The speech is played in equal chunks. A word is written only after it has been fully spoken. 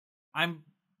I'm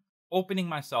opening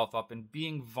myself up and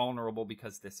being vulnerable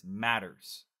because this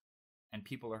matters. And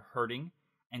people are hurting,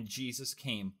 and Jesus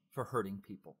came for hurting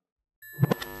people.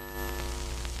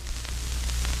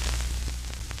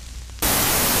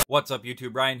 What's up,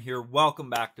 YouTube? Ryan here. Welcome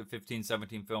back to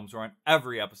 1517 Films, where on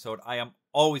every episode I am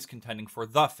always contending for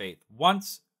the faith,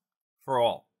 once for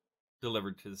all,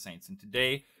 delivered to the saints. And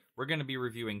today we're going to be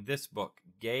reviewing this book,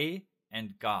 Gay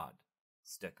and God.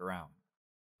 Stick around.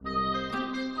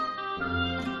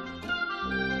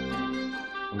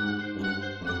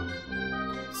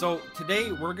 So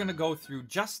today we're going to go through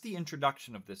just the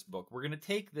introduction of this book. We're going to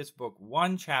take this book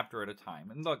one chapter at a time.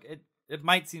 And look, it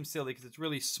might seem silly because it's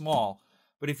really small,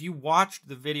 but if you watched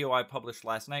the video I published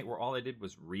last night where all I did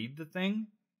was read the thing,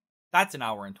 that's an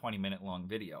hour and 20-minute long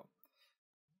video.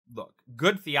 Look,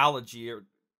 good theology, or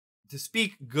to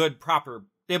speak good, proper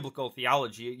biblical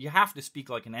theology, you have to speak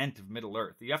like an ant of Middle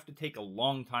Earth. You have to take a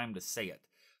long time to say it.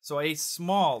 So a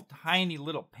small, tiny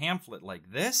little pamphlet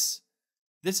like this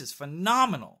is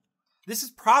phenomenal. This is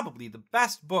probably the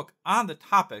best book on the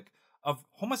topic of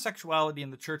homosexuality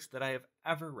in the church that I have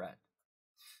ever read.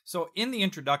 So in the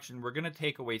introduction, we're going to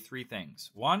take away three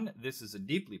things. One, this is a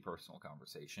deeply personal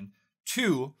conversation.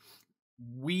 Two,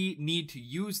 we need to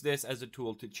use this as a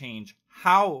tool to change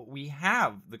how we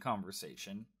have the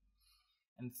conversation.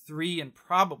 And three, and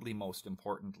probably most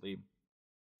importantly,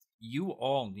 you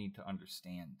all need to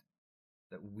understand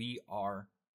that we are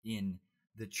in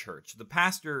the church. The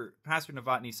Pastor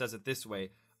Novotny says it this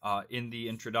way in the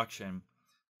introduction.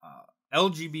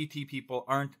 LGBT people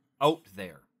aren't out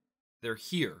there. They're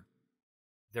here.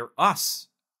 They're us.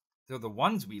 They're the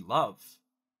ones we love.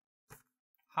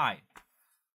 Hi,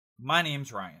 my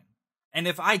name's Ryan. And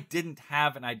if I didn't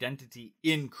have an identity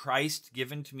in Christ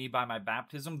given to me by my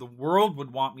baptism, the world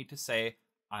would want me to say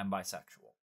I'm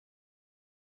bisexual.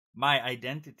 My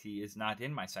identity is not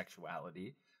in my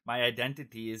sexuality. My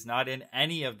identity is not in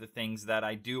any of the things that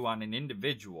I do on an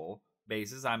individual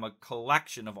basis. I'm a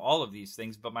collection of all of these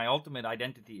things, but my ultimate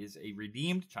identity is a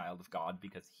redeemed child of God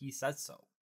because he says so.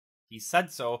 He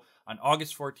said so on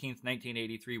August 14th,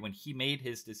 1983, when he made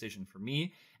his decision for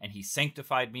me, and he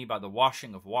sanctified me by the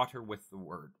washing of water with the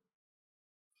word.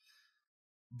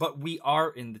 But we are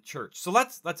in the church. So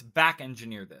let's back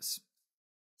engineer this.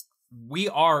 We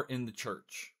are in the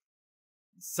church.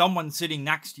 Someone sitting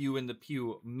next to you in the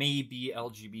pew may be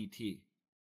LGBT.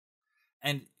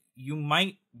 And you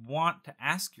might want to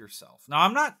ask yourself. Now,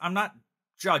 I'm not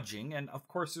judging, and of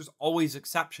course there's always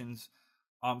exceptions.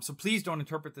 So please don't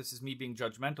interpret this as me being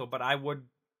judgmental, but I would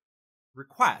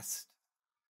request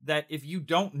that if you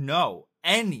don't know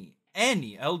any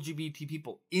LGBT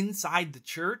people inside the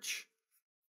church,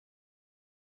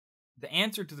 the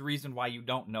answer to the reason why you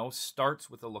don't know starts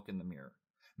with a look in the mirror.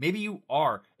 Maybe you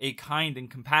are a kind and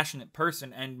compassionate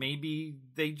person, and maybe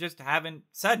they just haven't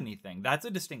said anything. That's a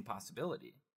distinct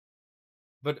possibility.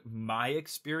 But my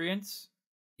experience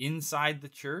inside the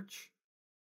church,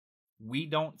 we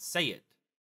don't say it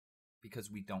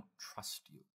because we don't trust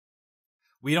you.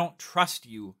 We don't trust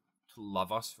you to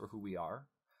love us for who we are.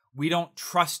 We don't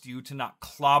trust you to not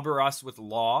clobber us with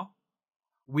law.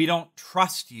 We don't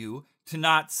trust you to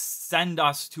not send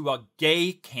us to a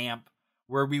gay camp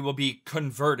where we will be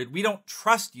converted. We don't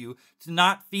trust you to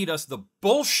not feed us the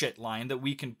bullshit line that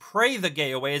we can pray the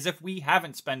gay away, as if we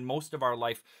haven't spent most of our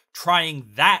life trying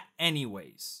that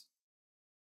anyways.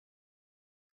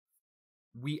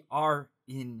 We are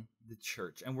in the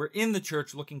church, and we're in the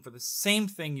church looking for the same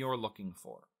thing you're looking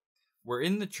for. We're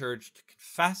in the church to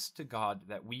confess to God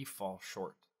that we fall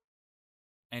short,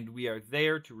 and we are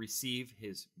there to receive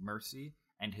his mercy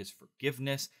and his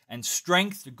forgiveness and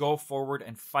strength to go forward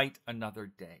and fight another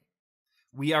day.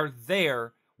 We are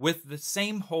there with the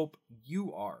same hope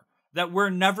you are, that we're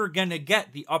never going to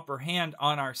get the upper hand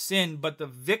on our sin, but the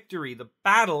victory, the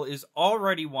battle is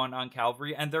already won on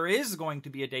Calvary, and there is going to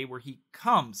be a day where he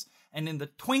comes, and in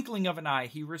the twinkling of an eye,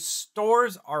 he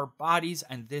restores our bodies,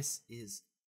 and this is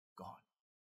gone.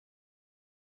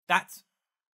 That's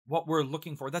what we're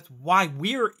looking for. That's why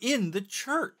we're in the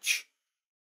church.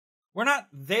 We're not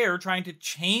there trying to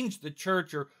change the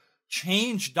church or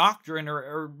change doctrine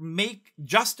or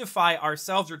justify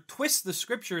ourselves or twist the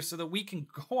scriptures so that we can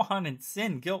go on and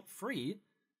sin guilt-free.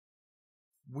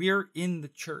 We're in the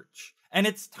church. And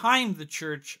it's time the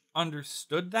church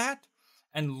understood that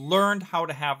and learned how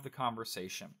to have the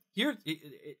conversation.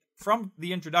 From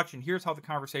the introduction, here's how the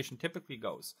conversation typically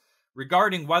goes.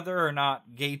 Regarding whether or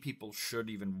not gay people should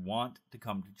even want to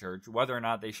come to church, whether or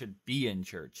not they should be in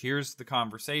church. Here's the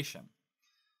conversation.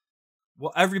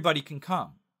 Well, everybody can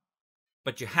come,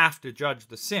 but you have to judge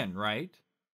the sin, right?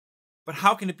 But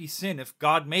how can it be sin if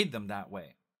God made them that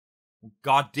way?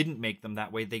 God didn't make them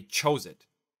that way. They chose it.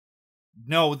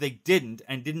 No, they didn't.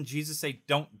 And didn't Jesus say,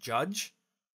 don't judge?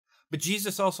 But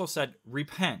Jesus also said,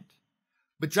 repent.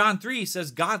 But John 3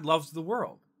 says God loves the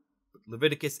world. But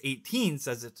Leviticus 18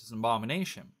 says it's an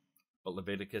abomination. But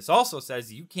Leviticus also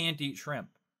says you can't eat shrimp.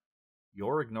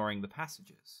 You're ignoring the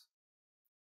passages.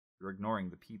 You're ignoring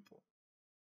the people.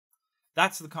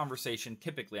 That's the conversation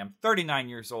typically. I'm 39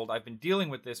 years old. I've been dealing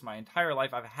with this my entire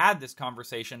life. I've had this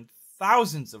conversation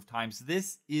thousands of times.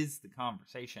 This is the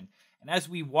conversation. And as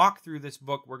we walk through this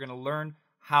book, we're going to learn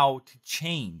how to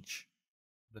change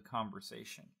the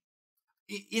conversation.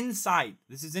 Inside,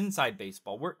 this is inside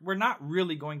baseball. We're not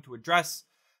really going to address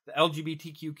the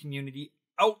LGBTQ community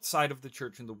outside of the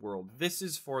church in the world. This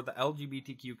is for the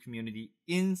LGBTQ community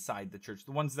inside the church,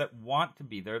 the ones that want to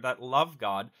be there, that love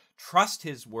God, trust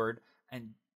his word,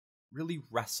 and really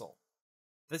wrestle.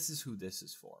 This is who this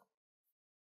is for.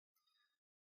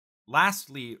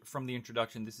 Lastly, from the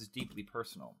introduction, this is deeply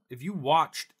personal. If you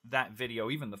watched that video,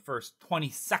 even the first 20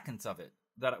 seconds of it,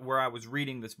 where I was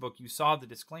reading this book, you saw the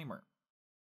disclaimer.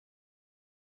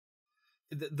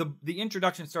 The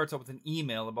introduction starts out with an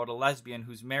email about a lesbian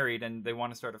who's married and they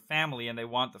want to start a family and they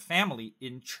want the family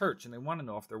in church and they want to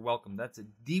know if they're welcome. That's a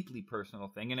deeply personal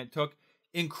thing, and it took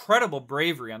incredible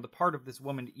bravery on the part of this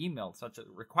woman to email such a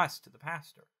request to the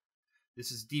pastor.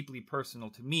 This is deeply personal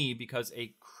to me because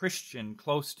a Christian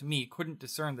close to me couldn't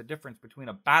discern the difference between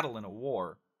a battle and a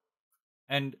war,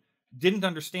 and didn't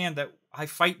understand that I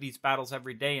fight these battles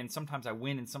every day and sometimes I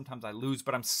win and sometimes I lose,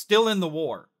 but I'm still in the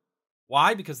war.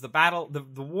 Why? Because the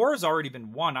war has already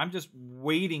been won. I'm just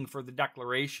waiting for the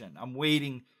declaration. I'm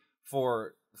waiting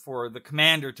for the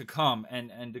commander to come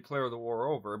and declare the war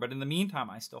over. But in the meantime,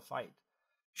 I still fight.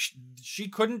 She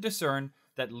couldn't discern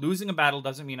that losing a battle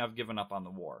doesn't mean I've given up on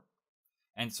the war.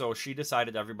 And so she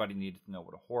decided everybody needed to know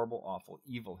what a horrible, awful,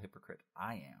 evil hypocrite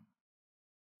I am.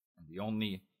 And the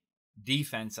only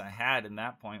defense I had in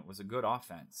that point was a good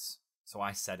offense. So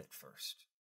I said it first.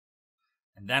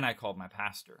 And then I called my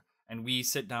pastor. And we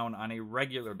sit down on a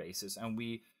regular basis, and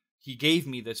he gave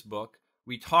me this book.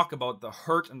 We talk about the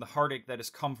hurt and the heartache that has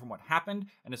come from what happened,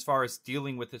 and as far as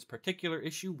dealing with this particular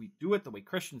issue, we do it the way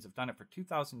Christians have done it for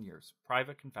 2,000 years,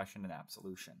 private confession and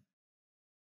absolution.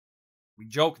 We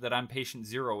joke that I'm patient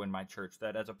zero in my church,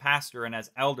 that as a pastor and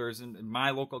as elders in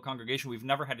my local congregation, we've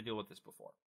never had to deal with this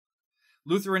before.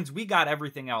 Lutherans, we got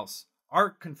everything else. Our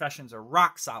confessions are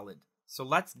rock solid, so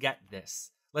let's get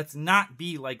this. Let's not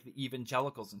be like the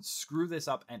evangelicals and screw this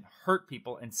up and hurt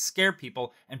people and scare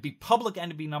people and be public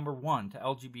enemy number one to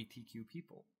LGBTQ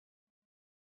people.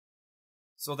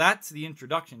 So that's the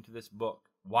introduction to this book,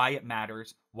 why it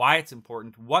matters, why it's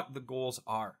important, what the goals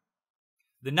are.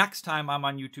 The next time I'm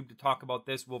on YouTube to talk about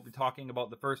this, we'll be talking about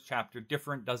the first chapter,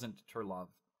 Different Doesn't Deter Love,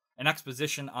 an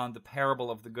exposition on the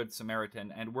parable of the Good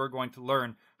Samaritan, and we're going to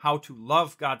learn how to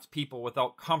love God's people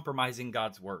without compromising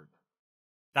God's word.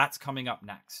 That's coming up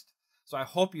next. So I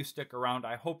hope you stick around.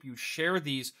 I hope you share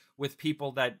these with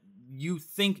people that you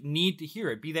think need to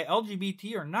hear it, be they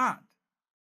LGBT or not.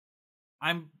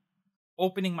 I'm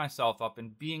opening myself up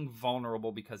and being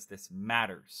vulnerable because this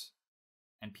matters.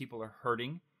 And people are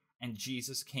hurting, and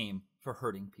Jesus came for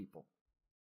hurting people.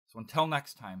 So until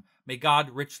next time, may God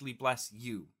richly bless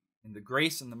you in the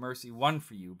grace and the mercy won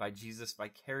for you by Jesus'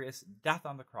 vicarious death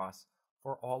on the cross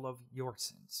for all of your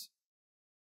sins.